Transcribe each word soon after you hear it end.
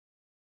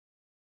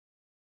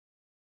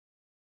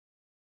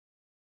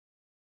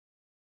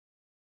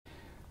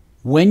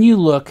When you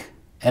look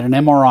at an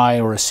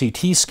MRI or a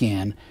CT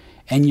scan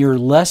and you're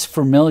less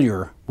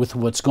familiar with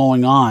what's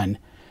going on,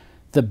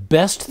 the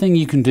best thing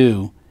you can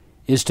do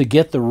is to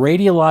get the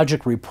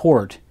radiologic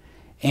report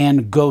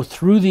and go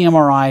through the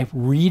MRI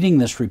reading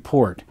this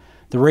report.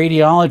 The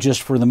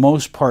radiologist, for the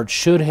most part,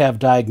 should have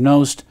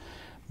diagnosed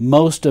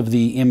most of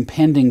the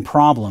impending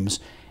problems,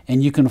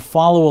 and you can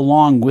follow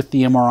along with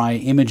the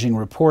MRI imaging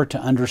report to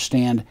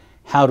understand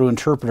how to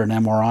interpret an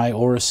MRI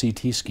or a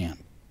CT scan.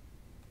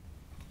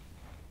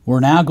 We're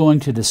now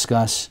going to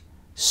discuss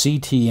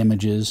CT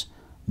images,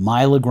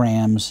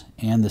 myelograms,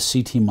 and the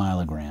CT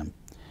myelogram.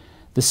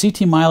 The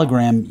CT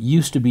myelogram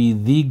used to be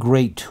the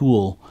great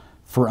tool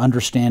for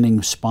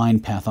understanding spine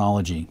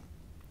pathology.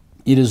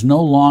 It is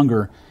no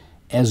longer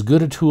as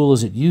good a tool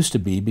as it used to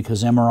be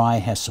because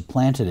MRI has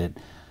supplanted it,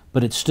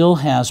 but it still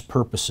has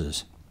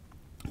purposes.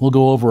 We'll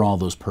go over all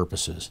those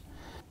purposes.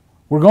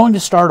 We're going to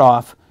start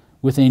off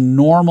with a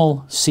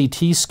normal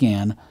CT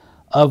scan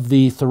of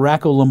the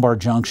thoracolumbar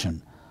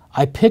junction.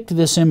 I picked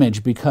this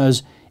image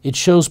because it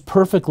shows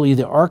perfectly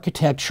the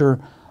architecture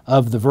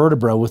of the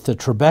vertebra with the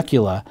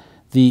trabecula,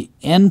 the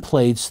end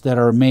plates that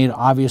are made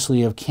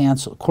obviously of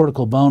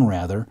cortical bone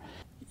rather.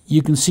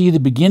 You can see the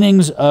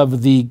beginnings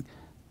of the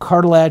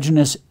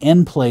cartilaginous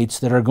end plates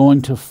that are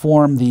going to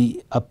form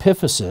the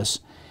epiphysis,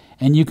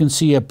 and you can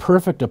see a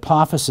perfect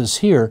apophysis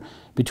here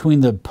between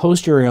the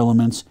posterior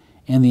elements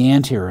and the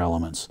anterior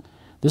elements.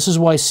 This is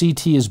why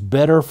CT is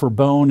better for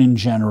bone in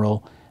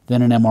general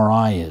than an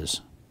MRI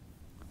is.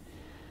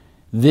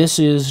 This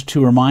is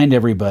to remind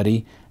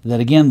everybody that,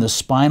 again, the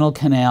spinal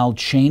canal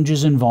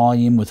changes in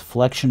volume with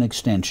flexion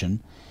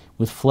extension.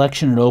 With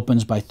flexion, it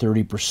opens by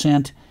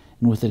 30%,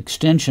 and with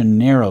extension,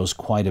 narrows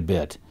quite a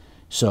bit.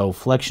 So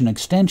flexion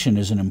extension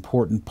is an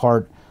important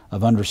part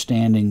of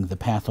understanding the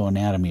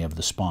pathoanatomy of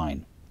the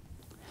spine.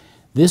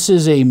 This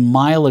is a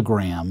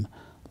myelogram,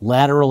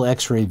 lateral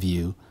X-ray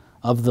view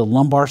of the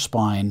lumbar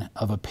spine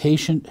of a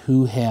patient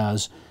who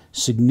has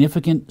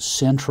significant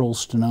central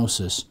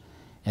stenosis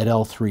at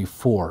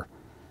L3-4.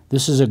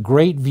 This is a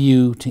great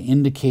view to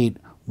indicate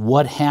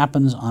what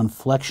happens on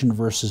flexion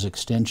versus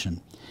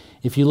extension.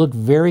 If you look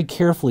very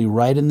carefully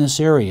right in this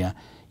area,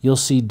 you'll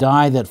see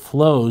dye that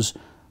flows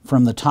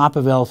from the top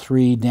of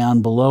L3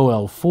 down below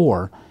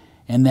L4,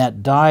 and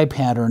that dye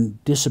pattern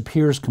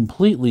disappears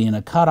completely in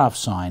a cutoff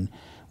sign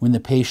when the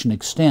patient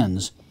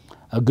extends,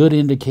 a good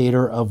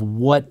indicator of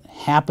what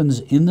happens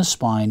in the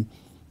spine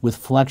with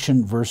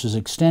flexion versus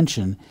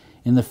extension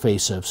in the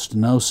face of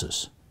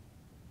stenosis.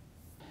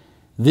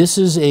 This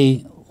is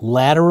a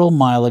lateral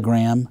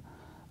myelogram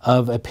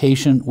of a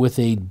patient with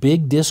a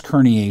big disc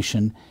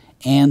herniation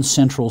and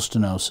central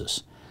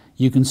stenosis.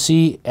 You can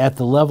see at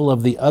the level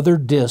of the other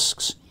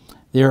discs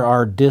there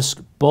are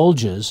disc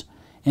bulges,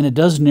 and it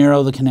does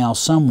narrow the canal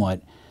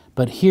somewhat,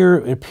 but here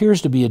it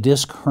appears to be a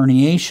disc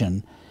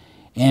herniation,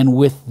 and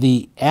with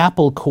the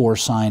apple core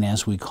sign,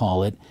 as we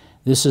call it,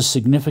 this is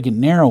significant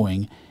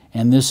narrowing,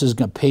 and this is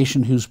a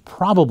patient who's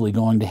probably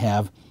going to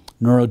have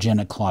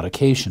neurogenic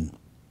claudication.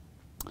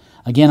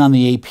 Again, on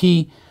the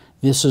AP,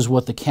 this is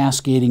what the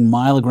cascading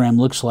myelogram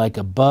looks like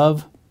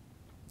above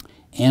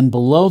and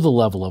below the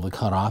level of the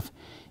cutoff,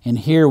 and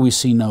here we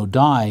see no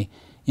dye,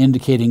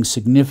 indicating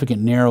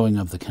significant narrowing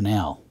of the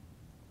canal.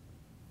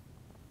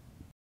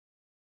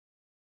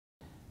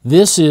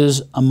 This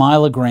is a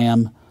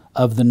myelogram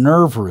of the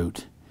nerve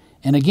root,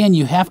 and again,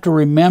 you have to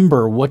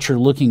remember what you're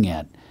looking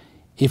at.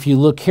 If you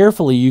look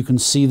carefully, you can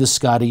see the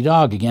Scotty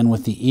dog, again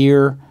with the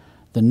ear,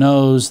 the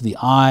nose, the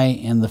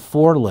eye, and the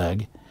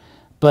foreleg.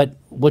 But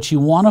what you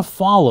want to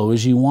follow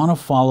is you want to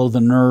follow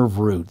the nerve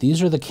root.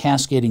 These are the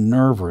cascading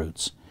nerve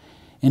roots.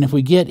 And if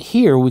we get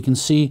here, we can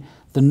see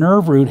the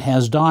nerve root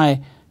has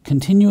dye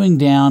continuing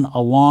down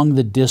along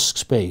the disc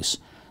space.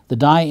 The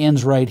dye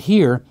ends right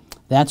here.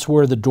 That's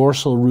where the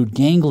dorsal root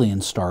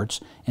ganglion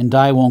starts, and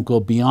dye won't go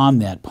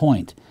beyond that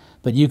point.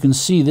 But you can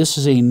see this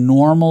is a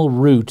normal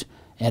root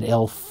at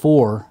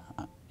L4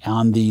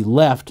 on the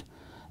left,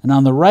 and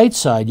on the right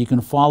side you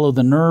can follow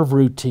the nerve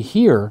root to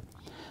here,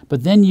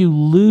 but then you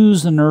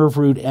lose the nerve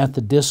root at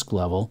the disc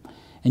level,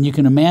 and you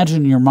can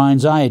imagine in your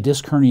mind's eye a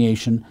disc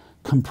herniation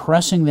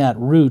compressing that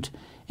root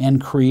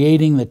and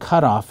creating the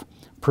cutoff,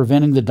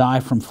 preventing the dye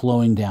from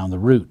flowing down the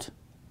root.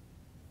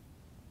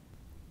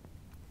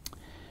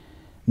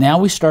 Now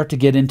we start to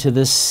get into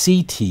the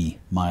CT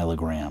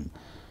myelogram.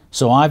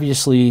 So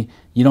obviously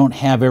you don't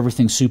have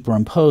everything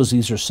superimposed.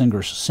 These are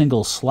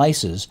single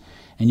slices,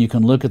 and you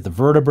can look at the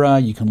vertebra,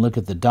 you can look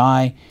at the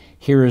dye.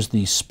 Here is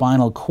the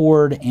spinal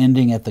cord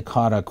ending at the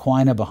cauda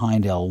equina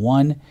behind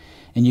L1,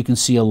 and you can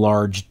see a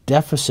large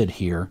deficit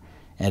here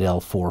at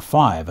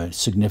L4-5, a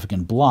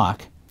significant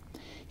block.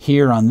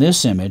 Here on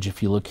this image,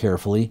 if you look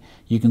carefully,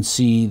 you can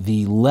see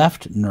the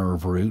left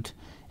nerve root,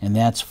 and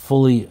that's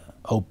fully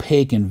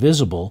opaque and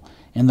visible,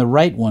 and the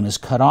right one is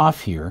cut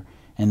off here,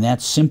 and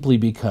that's simply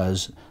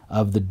because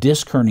of the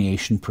disc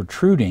herniation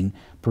protruding,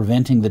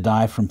 preventing the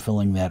dye from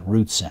filling that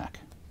root sac.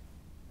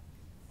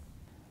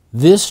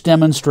 This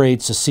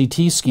demonstrates a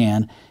CT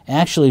scan.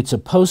 Actually, it's a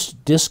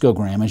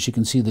postdiscogram, as you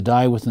can see the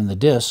dye within the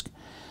disc,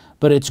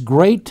 but it's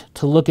great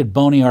to look at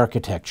bony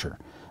architecture.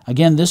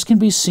 Again, this can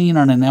be seen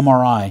on an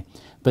MRI,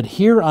 but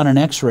here on an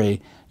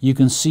X-ray, you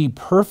can see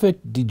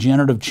perfect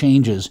degenerative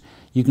changes.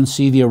 You can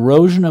see the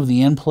erosion of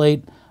the end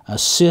plate, a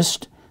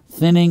cyst,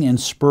 thinning, and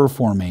spur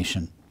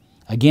formation.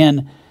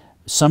 Again,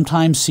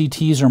 sometimes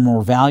CTs are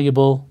more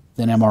valuable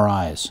than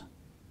MRIs.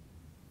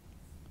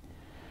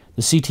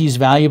 The CT is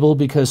valuable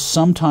because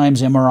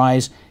sometimes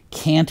MRIs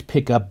can't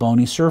pick up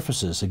bony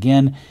surfaces.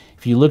 Again,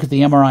 if you look at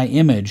the MRI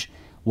image,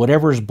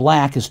 whatever is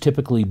black is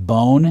typically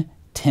bone,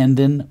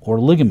 tendon, or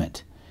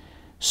ligament.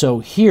 So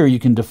here you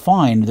can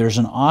define there's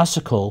an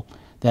ossicle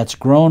that's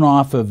grown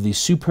off of the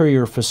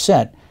superior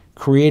facet,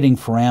 creating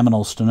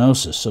foraminal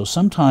stenosis. So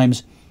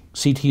sometimes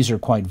CTs are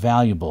quite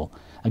valuable.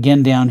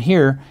 Again, down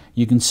here,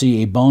 you can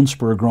see a bone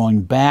spur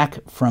growing back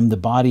from the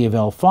body of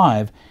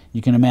L5.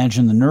 You can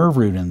imagine the nerve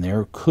root in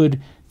there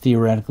could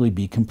theoretically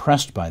be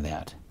compressed by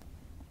that.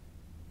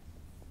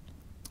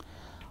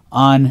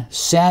 On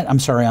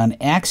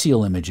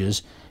axial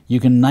images, you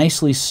can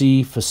nicely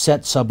see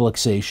facet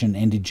subluxation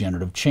and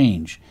degenerative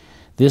change.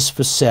 This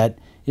facet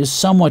is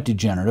somewhat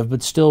degenerative,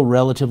 but still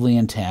relatively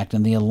intact,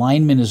 and the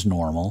alignment is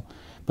normal.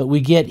 But we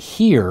get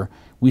here,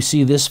 we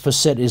see this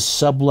facet is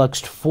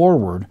subluxed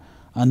forward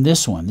on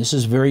this one. This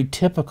is very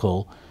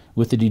typical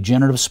with the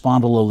degenerative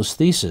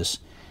spondylolisthesis.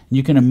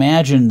 You can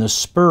imagine the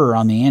spur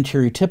on the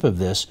anterior tip of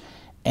this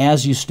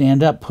as you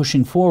stand up,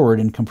 pushing forward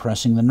and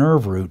compressing the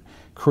nerve root,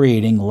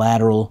 creating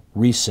lateral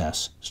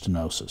recess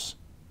stenosis.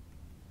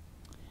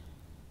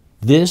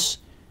 This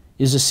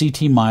is a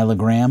CT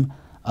myelogram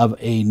of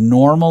a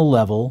normal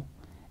level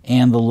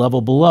and the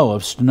level below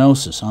of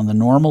stenosis. On the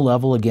normal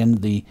level, again,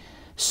 the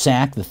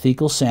sac, the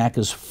thecal sac,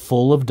 is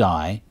full of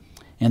dye,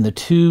 and the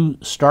two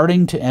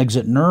starting to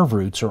exit nerve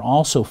roots are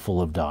also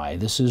full of dye.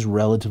 This is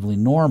relatively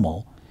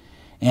normal.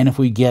 And if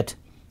we get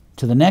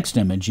to the next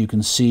image, you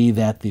can see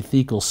that the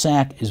thecal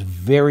sac is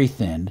very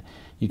thinned.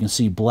 You can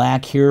see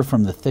black here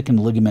from the thickened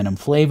ligamentum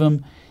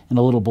flavum and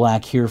a little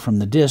black here from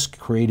the disc,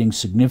 creating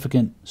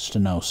significant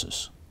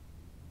stenosis.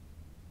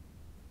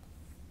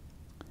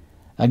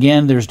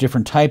 Again, there's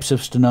different types of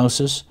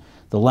stenosis.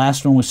 The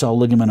last one we saw,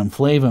 ligamentum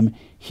flavum,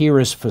 here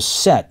is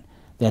facet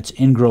that's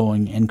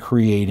ingrowing and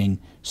creating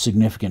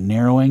significant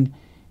narrowing.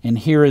 And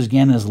here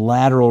again is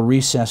lateral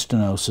recess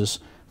stenosis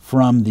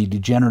from the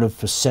degenerative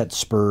facet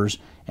spurs,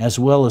 as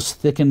well as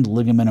thickened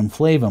ligamentum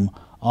flavum,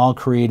 all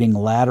creating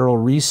lateral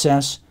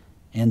recess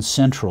and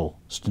central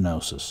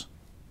stenosis.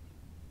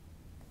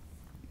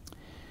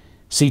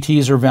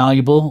 CTs are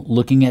valuable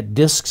looking at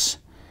discs.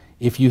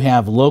 If you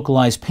have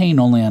localized pain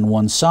only on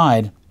one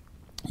side,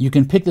 you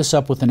can pick this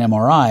up with an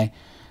MRI,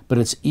 but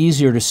it's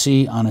easier to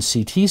see on a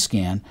CT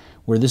scan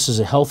where this is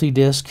a healthy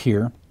disc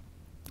here,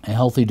 a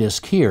healthy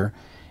disc here,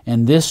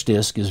 and this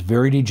disc is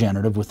very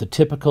degenerative with the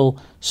typical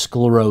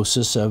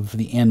sclerosis of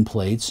the end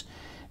plates,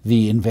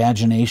 the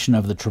invagination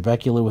of the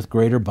trabecula with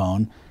greater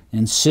bone,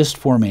 and cyst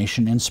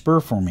formation and spur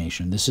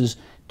formation. This is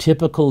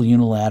typical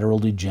unilateral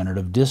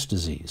degenerative disc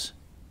disease.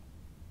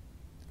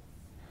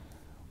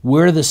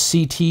 Where the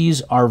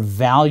CTs are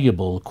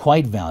valuable,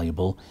 quite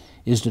valuable,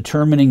 is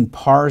determining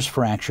pars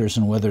fractures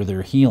and whether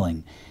they're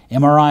healing.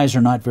 MRIs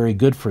are not very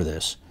good for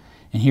this.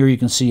 And here you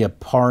can see a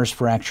pars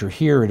fracture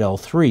here at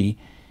L3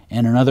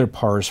 and another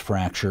pars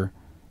fracture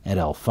at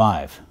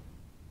L5.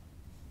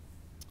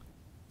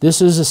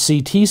 This is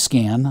a CT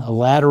scan, a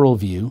lateral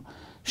view,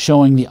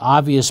 showing the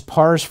obvious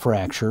pars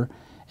fracture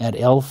at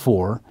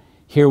L4.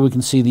 Here we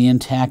can see the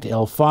intact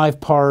L5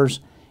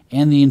 pars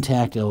and the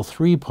intact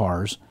L3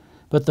 pars,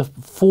 but the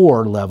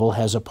 4 level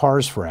has a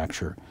pars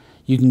fracture.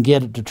 You can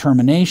get a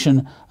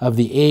determination of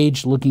the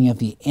age looking at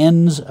the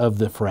ends of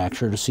the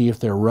fracture to see if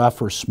they're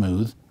rough or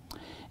smooth.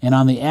 And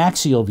on the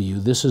axial view,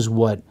 this is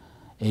what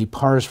a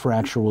pars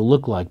fracture will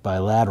look like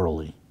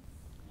bilaterally.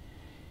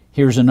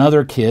 Here's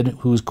another kid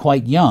who's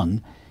quite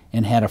young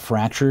and had a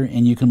fracture,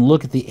 and you can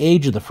look at the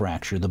age of the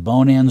fracture. The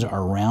bone ends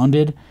are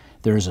rounded.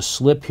 There's a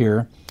slip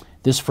here.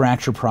 This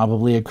fracture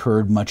probably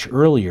occurred much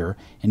earlier,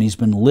 and he's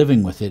been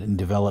living with it and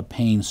developed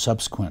pain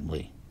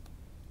subsequently.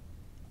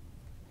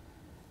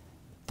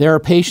 There are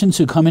patients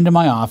who come into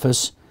my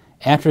office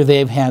after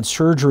they've had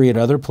surgery at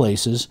other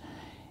places,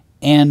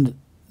 and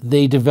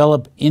they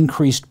develop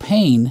increased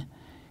pain.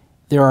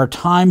 There are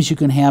times you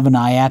can have an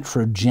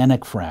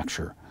iatrogenic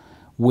fracture,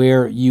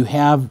 where you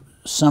have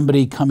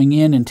somebody coming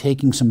in and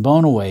taking some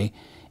bone away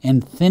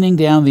and thinning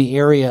down the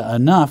area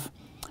enough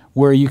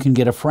where you can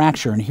get a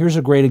fracture. And here's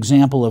a great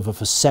example of a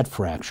facet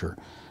fracture,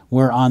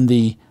 where on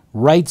the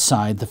right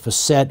side the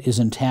facet is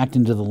intact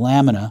into the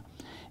lamina,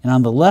 and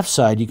on the left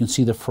side you can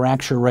see the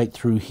fracture right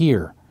through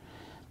here.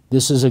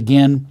 This is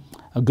again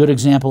a good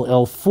example,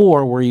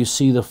 L4, where you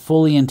see the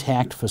fully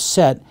intact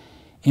facet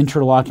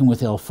interlocking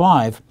with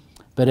L5,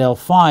 but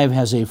L5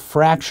 has a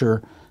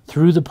fracture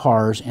through the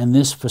pars, and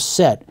this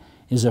facet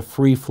is a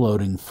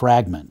free-floating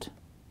fragment.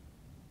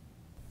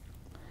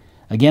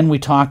 Again, we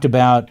talked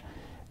about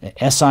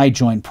SI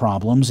joint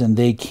problems, and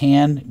they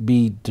can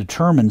be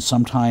determined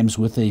sometimes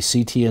with a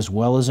CT as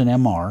well as an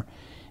MR.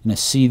 And to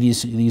see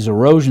these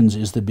erosions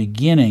is the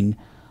beginning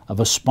of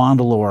a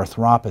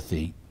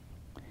spondyloarthropathy.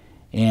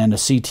 And a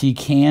CT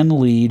can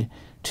lead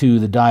to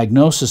the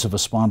diagnosis of a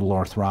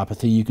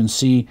spondyloarthropathy. You can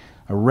see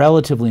a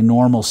relatively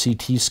normal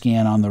CT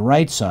scan on the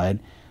right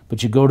side,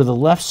 but you go to the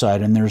left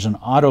side and there's an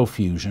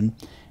autofusion,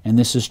 and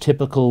this is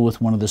typical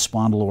with one of the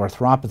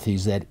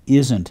spondyloarthropathies that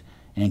isn't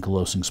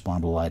ankylosing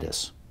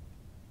spondylitis.